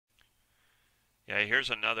Yeah, here's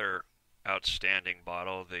another outstanding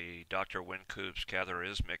bottle, the Dr. Wincoop's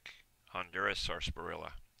Catharismic Honduras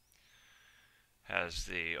Sarsaparilla. Has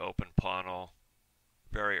the open funnel,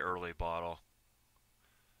 very early bottle,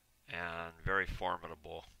 and very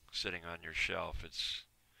formidable sitting on your shelf. It's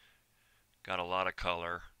got a lot of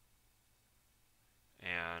color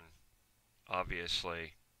and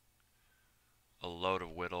obviously a load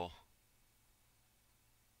of whittle.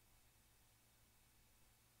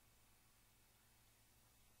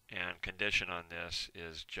 And condition on this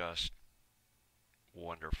is just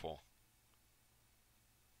wonderful.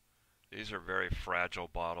 These are very fragile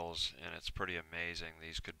bottles, and it's pretty amazing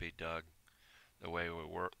these could be dug the way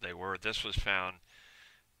they were. This was found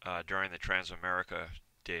during the Transamerica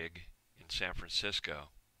dig in San Francisco,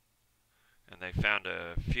 and they found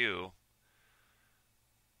a few,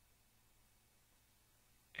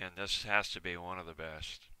 and this has to be one of the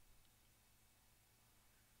best.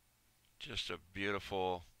 Just a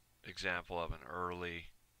beautiful example of an early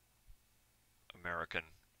American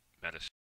medicine.